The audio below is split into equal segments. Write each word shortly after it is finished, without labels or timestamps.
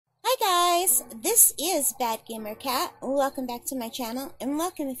guys, this is Bad Gamer Cat. Welcome back to my channel, and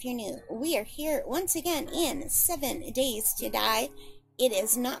welcome if you're new. We are here once again in 7 Days to Die. It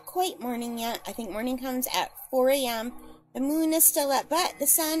is not quite morning yet. I think morning comes at 4 a.m. The moon is still up, but the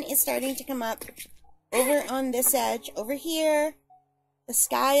sun is starting to come up over on this edge. Over here, the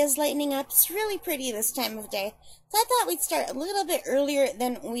sky is lightening up. It's really pretty this time of day. So I thought we'd start a little bit earlier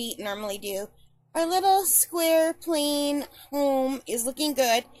than we normally do. Our little square plain home is looking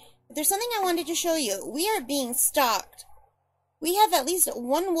good. But there's something I wanted to show you. We are being stalked. We have at least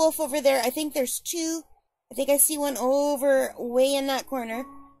one wolf over there. I think there's two. I think I see one over way in that corner.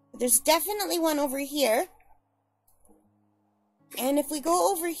 But there's definitely one over here. And if we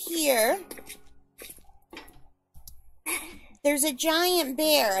go over here, there's a giant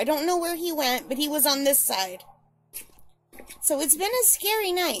bear. I don't know where he went, but he was on this side. So it's been a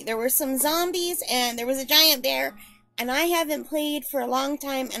scary night. There were some zombies and there was a giant bear, and I haven't played for a long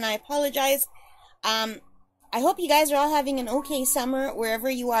time, and I apologize. I hope you guys are all having an okay summer wherever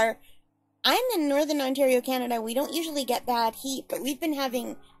you are. I'm in Northern Ontario, Canada. We don't usually get bad heat, but we've been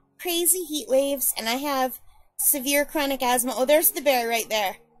having crazy heat waves, and I have severe chronic asthma. Oh, there's the bear right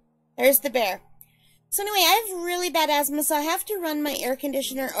there. There's the bear. So anyway, I have really bad asthma, so I have to run my air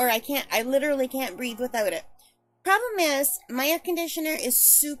conditioner, or I literally can't breathe without it. Problem is, my air conditioner is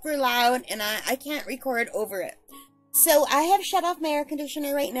super loud, and I can't record over it. So I have shut off my air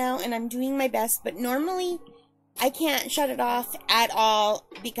conditioner right now, and I'm doing my best, but normally I can't shut it off at all,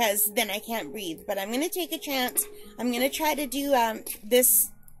 because then I can't breathe. But I'm going to take a chance. I'm going to try to do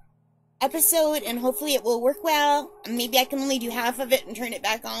this episode, and hopefully it will work well. Maybe I can only do half of it and turn it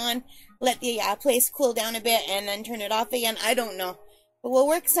back on, let the place cool down a bit, and then turn it off again. I don't know. But we'll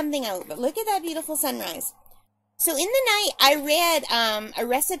work something out. But look at that beautiful sunrise. So in the night, I read a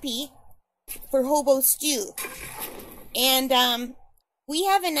recipe for hobo stew. And we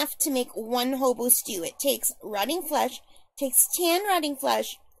have enough to make one hobo stew. It takes rotting flesh, takes 10 rotting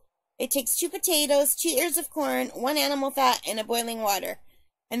flesh, it takes 2 potatoes, 2 ears of corn, 1 animal fat, and a boiling water.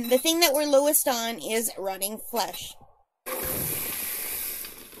 And the thing that we're lowest on is rotting flesh.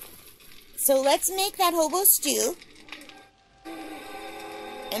 So let's make that hobo stew.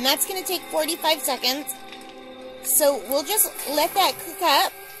 And that's going to take 45 seconds. So we'll just let that cook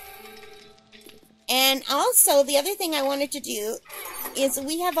up. And also, the other thing I wanted to do is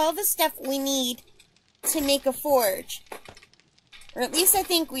we have all the stuff we need to make a forge. Or at least I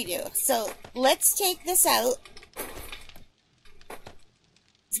think we do. So let's take this out.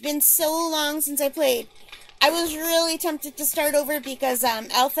 It's been so long since I played. I was really tempted to start over because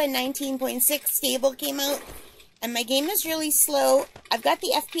Alpha 19.6 stable came out. And my game is really slow. I've got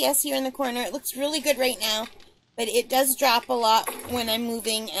the FPS here in the corner. It looks really good right now. But it does drop a lot when I'm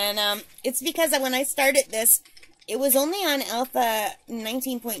moving, and it's because when I started this, it was only on Alpha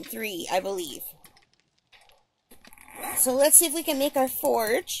 19.3, I believe. So let's see if we can make our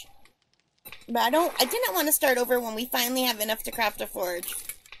forge. But I didn't want to start over when we finally have enough to craft a forge.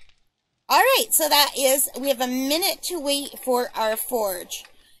 Alright, so we have a minute to wait for our forge.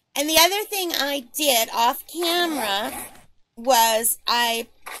 And the other thing I did off camera was I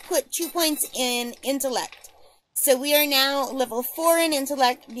put 2 points in intellect. So we are now level 4 in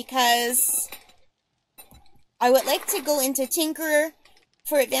intellect because I would like to go into Tinkerer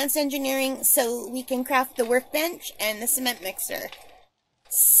for advanced engineering so we can craft the workbench and the cement mixer.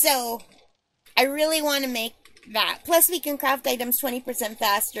 So I really want to make that. Plus we can craft items 20%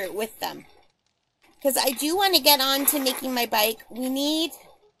 faster with them. Because I do want to get on to making my bike. We need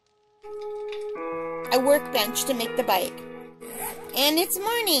a workbench to make the bike. And it's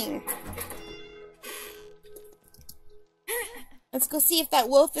morning. Let's go see if that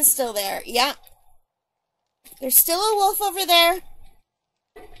wolf is still there. Yeah. There's still a wolf over there.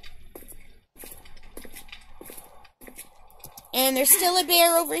 And there's still a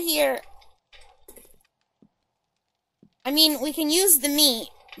bear over here. I mean, we can use the meat,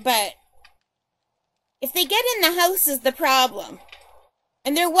 but if they get in the house is the problem.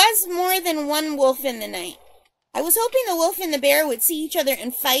 And there was more than one wolf in the night. I was hoping the wolf and the bear would see each other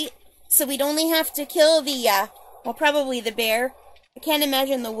and fight, so we'd only have to kill the, well, probably the bear. I can't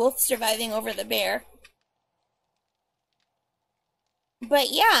imagine the wolf surviving over the bear.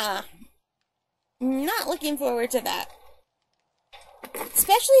 But yeah, not looking forward to that.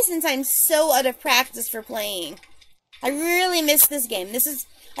 Especially since I'm so out of practice for playing. I really miss this game.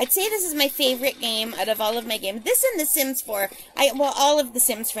 I'd say this is my favorite game out of all of my games. This and The Sims 4. Well, all of the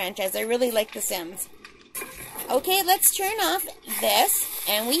Sims franchise. I really like The Sims. Okay, let's turn off this.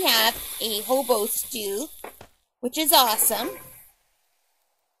 And we have a hobo stew, which is awesome.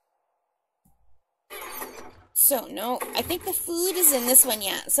 So, no, I think the food is in this one,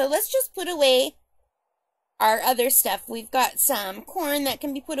 yeah. So let's just put away our other stuff. We've got some corn that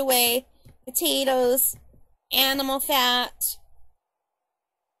can be put away, potatoes, animal fat,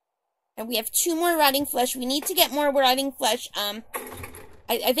 and we have 2 more rotting flesh. We need to get more rotting flesh. I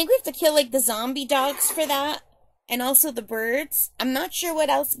think we have to kill, like, the zombie dogs for that, and also the birds. I'm not sure what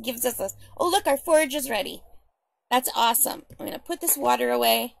else gives us this. Oh, look, our forage is ready. That's awesome. I'm going to put this water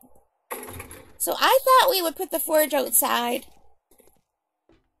away. So I thought we would put the forage outside.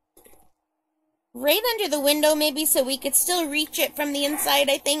 Right under the window, maybe, so we could still reach it from the inside,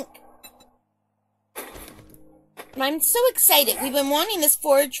 I think. And I'm so excited. We've been wanting this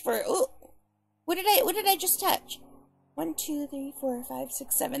forage for... Oh, what did I just touch? 1, 2, 3, 4, 5,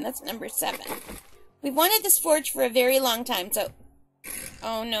 6, 7. That's number 7. We've wanted this forage for a very long time, so...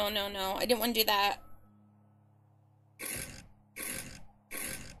 Oh, no, no, no. I didn't want to do that.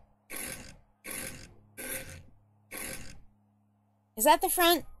 Is that the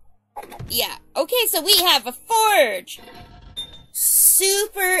front? Yeah. Okay, so we have a forge.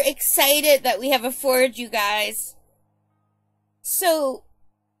 Super excited that we have a forge, you guys. So,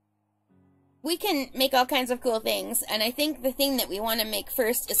 we can make all kinds of cool things. And I think the thing that we want to make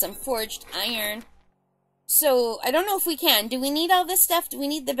first is some forged iron. So, I don't know if we can. Do we need all this stuff? Do we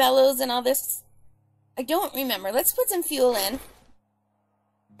need the bellows and all this? I don't remember. Let's put some fuel in.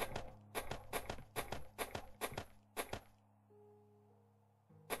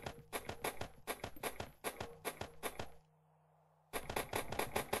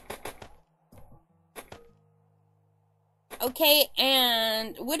 Okay,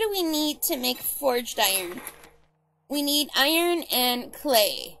 and what do we need to make forged iron? We need iron and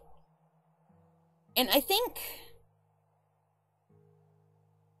clay. And I think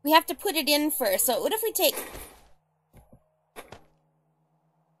we have to put it in first. So what if we take...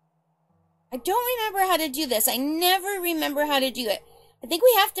 I don't remember how to do this. I never remember how to do it. I think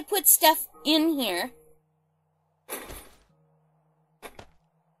we have to put stuff in here.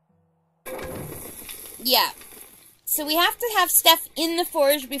 Yeah. So we have to have stuff in the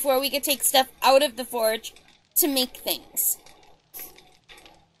forge before we can take stuff out of the forge to make things.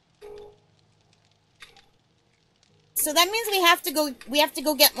 So that means we have to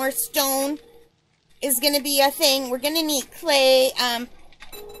go get more stone. Is going to be a thing. We're going to need clay.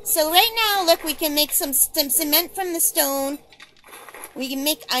 So right now, look, we can make some cement from the stone. We can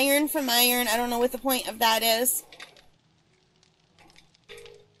make iron from iron. I don't know what the point of that is.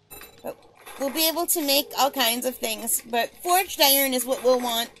 We'll be able to make all kinds of things, but forged iron is what we'll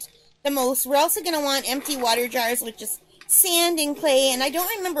want the most. We're also going to want empty water jars, which is sand and clay, and I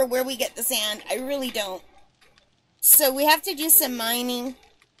don't remember where we get the sand. I really don't. So we have to do some mining.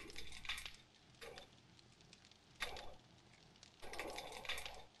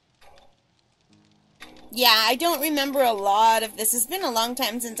 Yeah, I don't remember a lot of this. It's been a long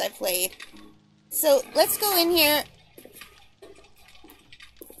time since I played. So let's go in here.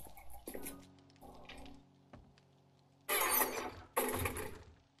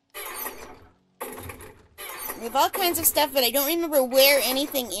 We have all kinds of stuff, but I don't remember where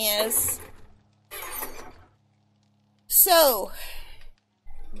anything is. So,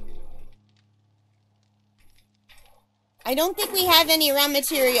 I don't think we have any raw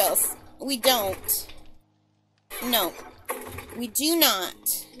materials. We don't. No, we do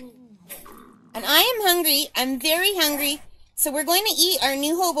not. And I am hungry. I'm very hungry. So we're going to eat our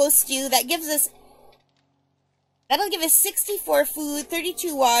new hobo stew. That'll give us 64 food,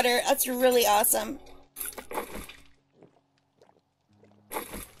 32 water. That's really awesome.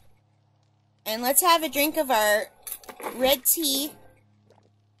 And let's have a drink of our red tea.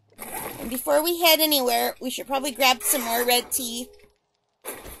 And before we head anywhere, we should probably grab some more red tea.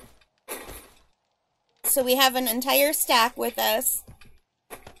 So we have an entire stack with us.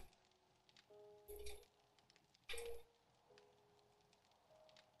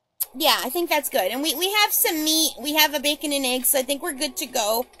 Yeah, I think that's good. And we have some meat. We have a bacon and eggs, so I think we're good to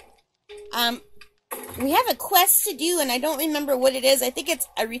go. We have a quest to do, and I don't remember what it is. I think it's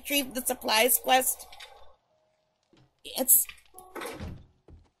a retrieve the supplies quest.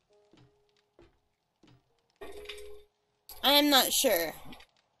 I am not sure.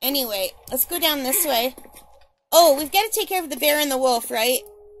 Anyway, let's go down this way. Oh, we've got to take care of the bear and the wolf, right?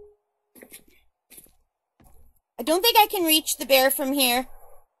 I don't think I can reach the bear from here.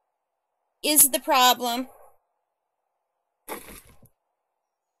 Is the problem.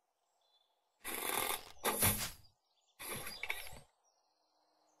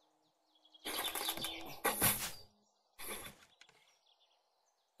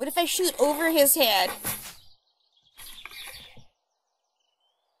 What if I shoot over his head?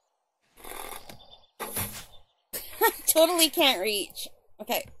 totally can't reach.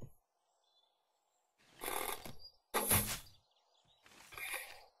 Okay.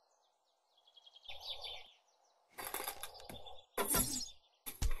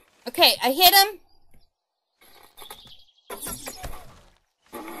 Okay, I hit him.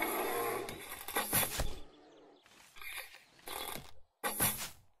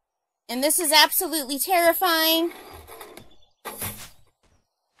 And this is absolutely terrifying.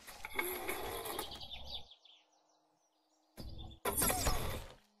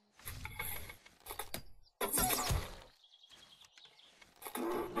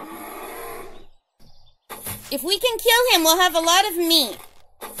 If we can kill him, we'll have a lot of meat.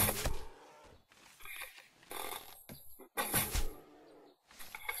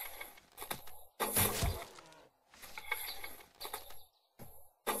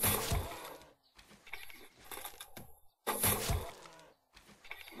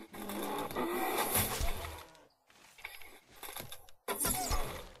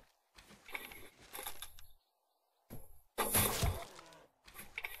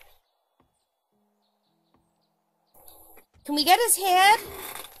 Can we get his head?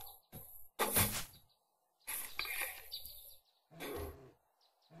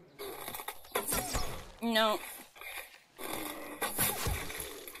 No.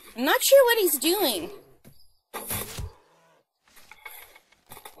 I'm not sure what he's doing. I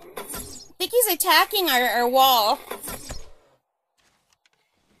think he's attacking our wall.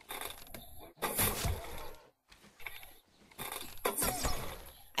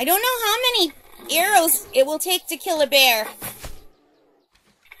 I don't know how many arrows it will take to kill a bear.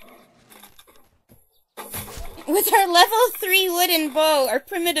 With our level 3 wooden bow, our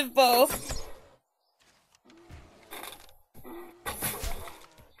primitive bow.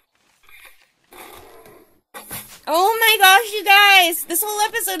 Oh my gosh, you guys! This whole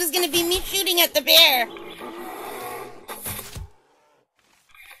episode is gonna be me shooting at the bear.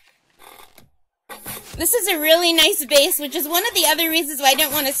 This is a really nice base, which is one of the other reasons why I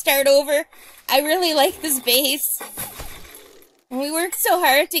don't want to start over. I really like this base. And we worked so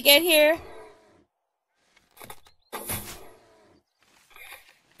hard to get here.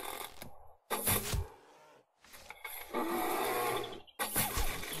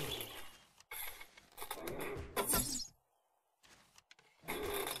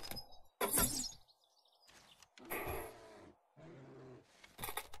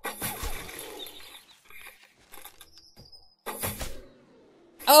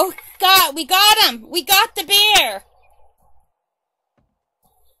 Oh, God, we got him! We got the bear!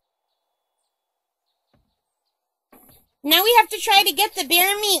 Now we have to try to get the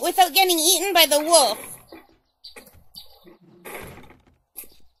bear meat without getting eaten by the wolf.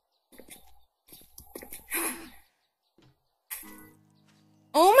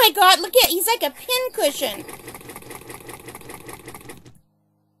 Oh my God, look at, he's like a pincushion.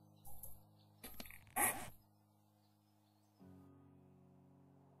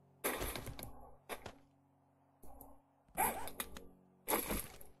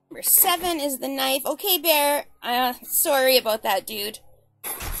 Number 7 is the knife. Okay, bear. Sorry about that, dude.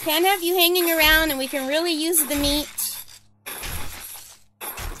 Can't have you hanging around, and we can really use the meat.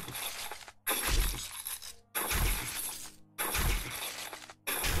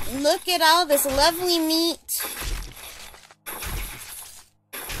 Look at all this lovely meat.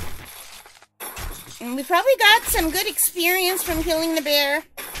 And we probably got some good experience from killing the bear.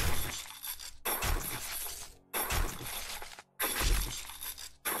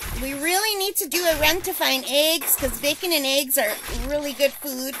 We really need to do a run to find eggs, because bacon and eggs are really good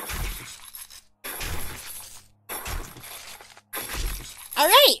food.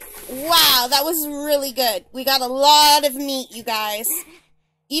 Alright! Wow, that was really good. We got a lot of meat, you guys.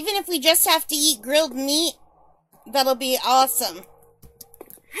 Even if we just have to eat grilled meat, that'll be awesome.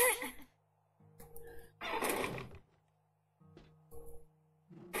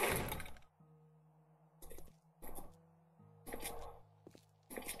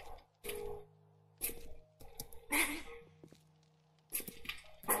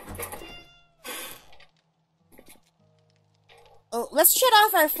 Oh, let's shut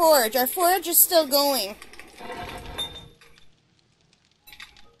off our forge. Our forge is still going.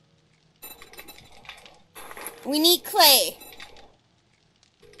 We need clay.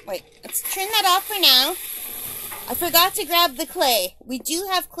 Wait, let's turn that off for now. I forgot to grab the clay. We do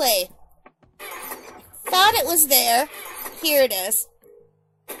have clay. Thought it was there. Here it is.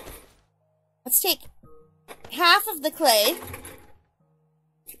 Let's take half of the clay.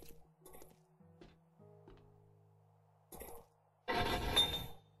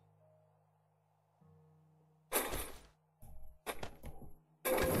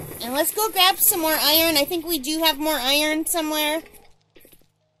 And And let's go grab some more iron. I think we do have more iron somewhere.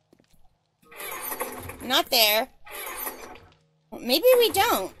 Not there. Maybe we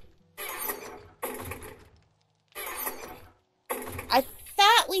don't. I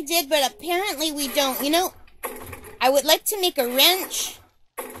thought we did, but apparently we don't. You know, I would like to make a wrench.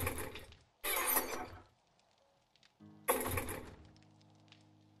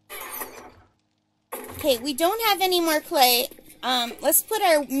 Okay, we don't have any more clay. Let's put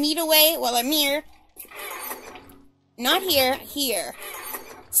our meat away. Well, our mirror. Not here, here.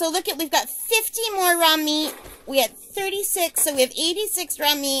 So look at, we've got 50 more raw meat. We had 36, so we have 86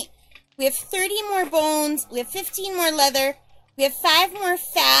 raw meat. We have 30 more bones. We have 15 more leather. We have 5 more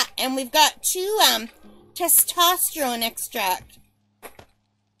fat, and we've got 2 testosterone extract.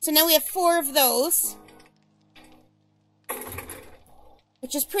 So now we have 4 of those,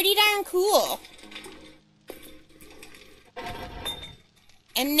 which is pretty darn cool.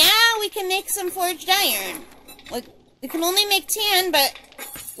 And now we can make some forged iron. Like, we can only make 10, but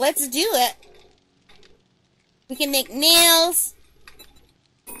let's do it. We can make nails.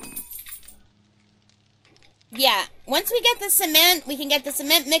 Yeah, once we get the cement, we can get the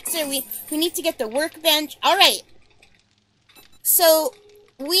cement mixer. We need to get the workbench. All right. So,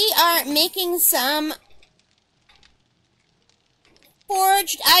 we are making some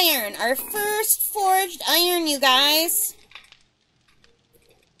forged iron. Our first forged iron, you guys.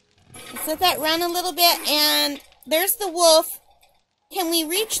 Let's let that run a little bit, and there's the wolf. Can we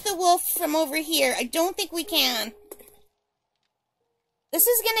reach the wolf from over here? I don't think we can. This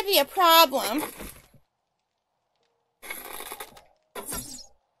is going to be a problem.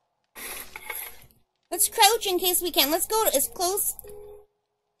 Let's crouch in case we can. Let's go as close.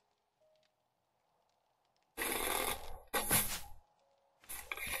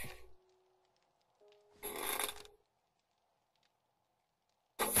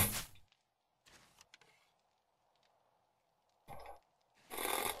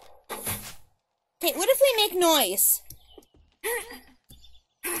 Okay, what if we make noise?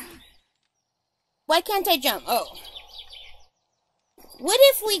 Why can't I jump? Oh. What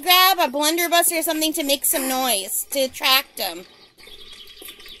if we grab a blunderbuss or something to make some noise, to attract them?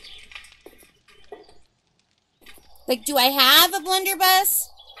 Like, do I have a blunderbuss?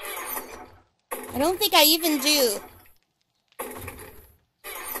 I don't think I even do.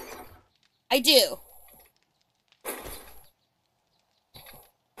 I do.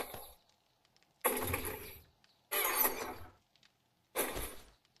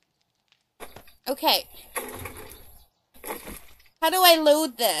 Okay. How do I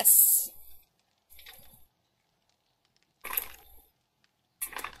load this?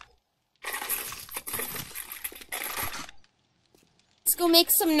 Let's go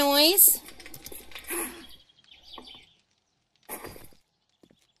make some noise.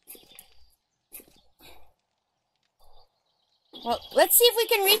 Well, let's see if we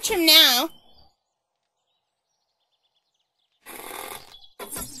can reach him now.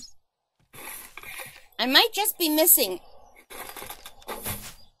 I might just be missing.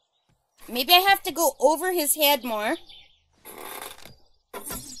 Maybe I have to go over his head more.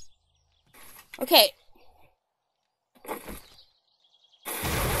 Okay.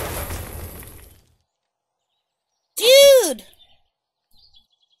 Dude!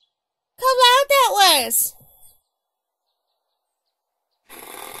 How loud that was!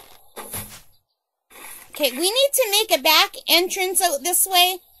 Okay, we need to make a back entrance out this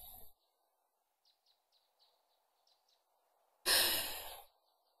way.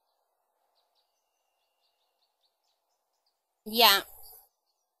 Yeah.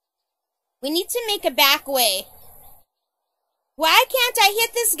 We need to make a back way. Why can't I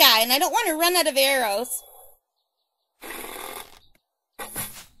hit this guy? And I don't want to run out of arrows.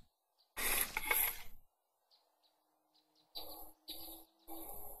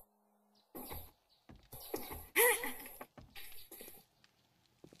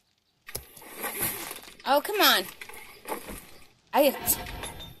 Oh, come on.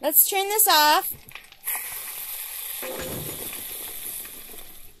 Let's turn this off.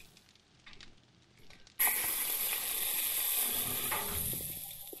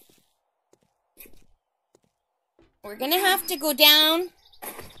 We're gonna have to go down.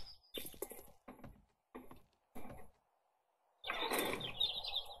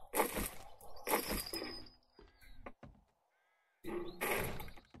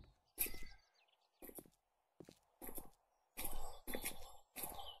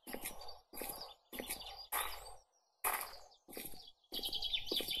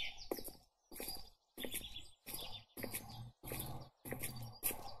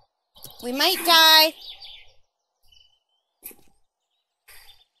 We might die.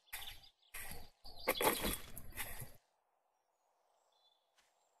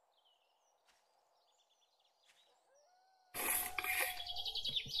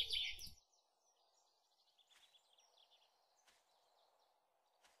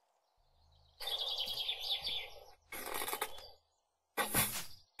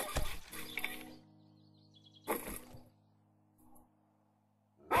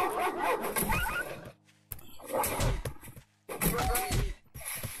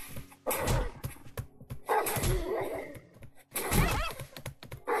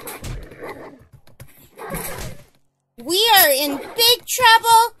 We are in big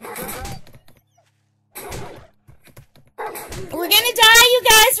trouble. We're gonna die, you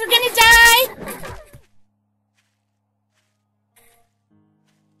guys. We're gonna die.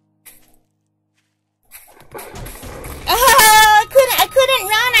 I couldn't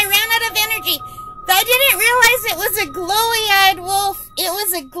run. I ran out of energy. I didn't realize it was a glowy-eyed wolf. It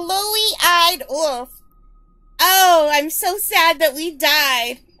was a glowy-eyed wolf. Oh, I'm so sad that we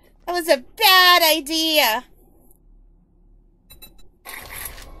died. That was a bad idea.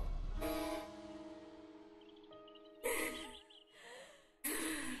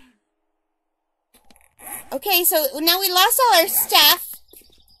 Okay, so now we lost all our stuff.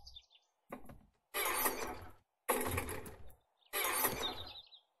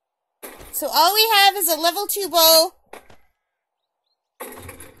 So all we have is a level 2 bow.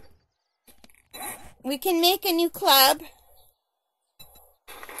 We can make a new club.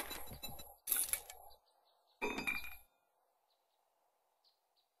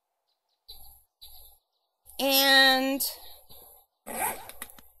 And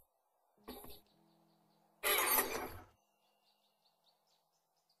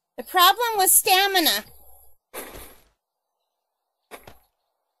the problem was stamina.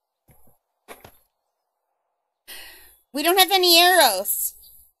 We don't have any arrows.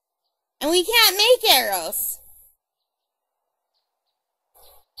 And we can't make arrows.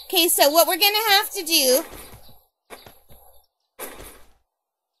 Okay, so what we're gonna have to do...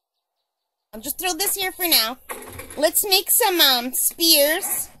 I'll just throw this here for now. Let's make some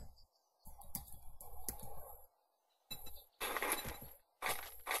spears.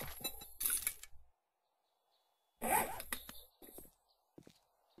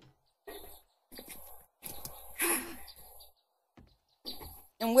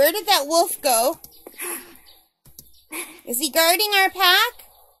 And where did that wolf go? Is he guarding our pack?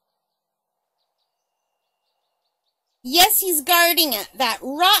 Yes, he's guarding it. That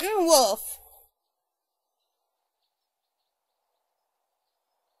rotten wolf.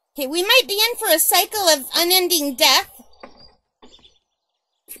 Okay, we might be in for a cycle of unending death.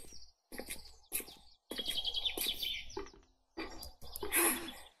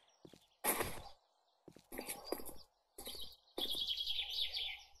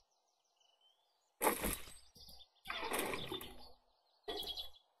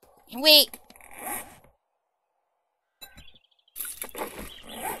 Wait.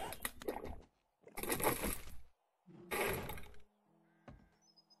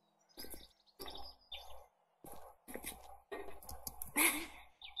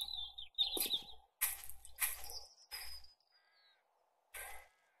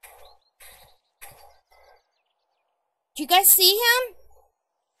 Do you guys see him?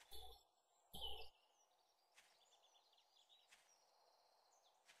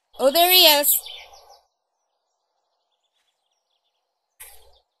 Oh, there he is.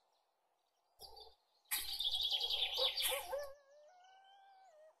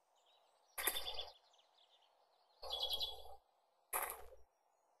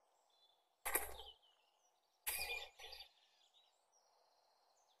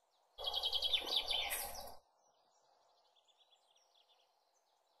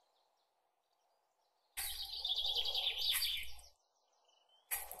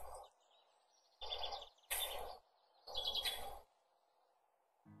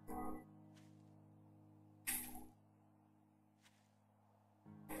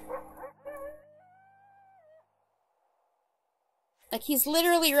 Like, he's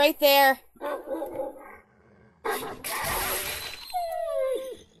literally right there.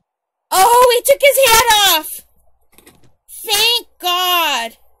 Oh, he took his head off! Thank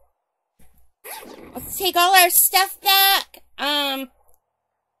God! Let's take all our stuff back.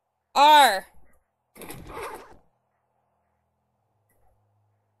 R.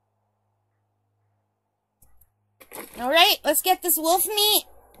 Alright, let's get this wolf meat.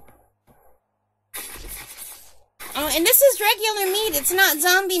 Oh, and this is regular meat, it's not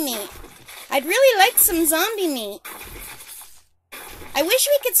zombie meat. I'd really like some zombie meat. I wish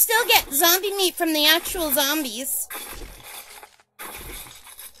we could still get zombie meat from the actual zombies.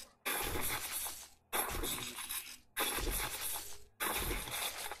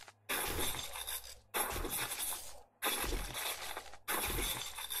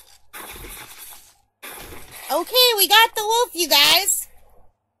 Okay, we got the wolf, you guys.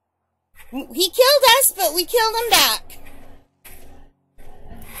 He killed us, but we killed him back.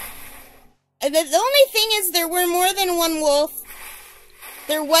 The only thing is there were more than one wolf.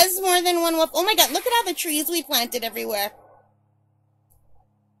 There was more than one wolf. Oh my God, look at all the trees we planted everywhere.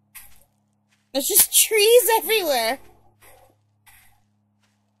 There's just trees everywhere.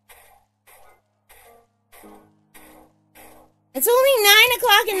 It's only 9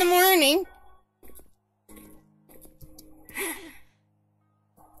 o'clock in the morning.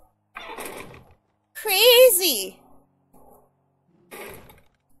 Crazy.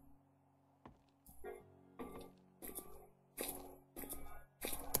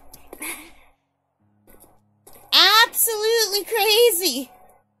 Absolutely crazy.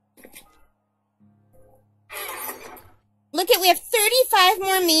 Look at, we have 35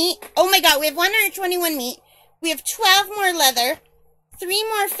 more meat. Oh my god, we have 121 meat. We have 12 more leather, 3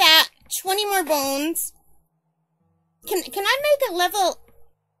 more fat, 20 more bones. Can I make a level...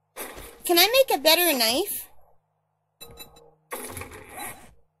 Can I make a better knife?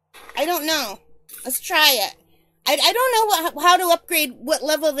 I don't know. Let's try it. I don't know how to upgrade what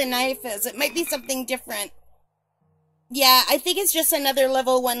level the knife is. It might be something different. Yeah, I think it's just another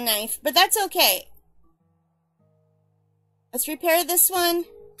level 1 knife, but that's okay. Let's repair this one.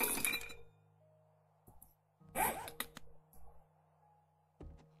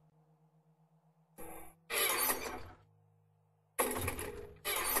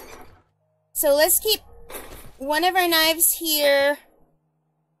 So let's keep one of our knives here.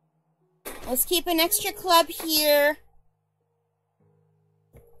 Let's keep an extra club here.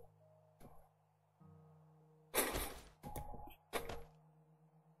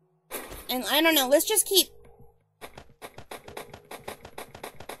 And I don't know, let's just keep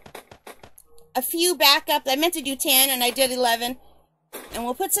a few backup. I meant to do 10 and I did 11. And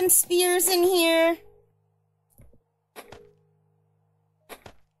we'll put some spears in here.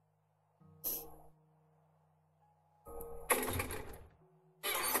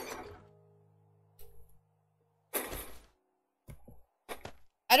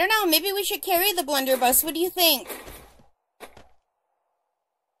 I don't know, maybe we should carry the blunderbuss. What do you think?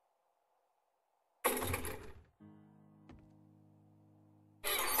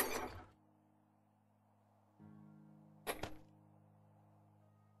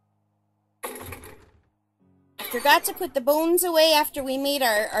 I forgot to put the bones away after we made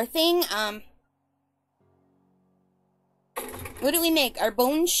our thing. What do we make? Our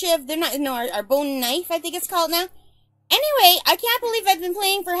bone shiv? They're not, no, our bone knife, I think it's called now. Anyway, I can't believe I've been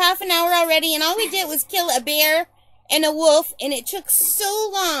playing for half an hour already, and all we did was kill a bear and a wolf, and it took so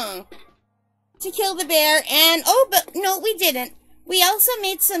long to kill the bear, and, oh, but, no, we didn't. We also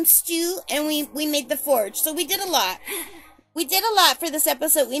made some stew, and we made the forge, so we did a lot. We did a lot for this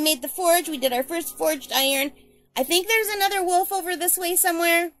episode. We made the forge, we did our first forged iron. I think there's another wolf over this way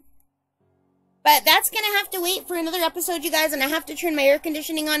somewhere. But that's gonna have to wait for another episode, you guys, and I have to turn my air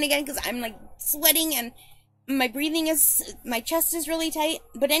conditioning on again, because I'm, like, sweating, and my breathing is, my chest is really tight.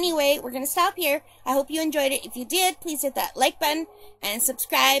 But anyway, we're going to stop here. I hope you enjoyed it. If you did, please hit that like button and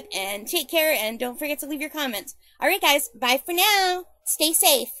subscribe and take care. And don't forget to leave your comments. Alright guys, bye for now. Stay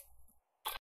safe.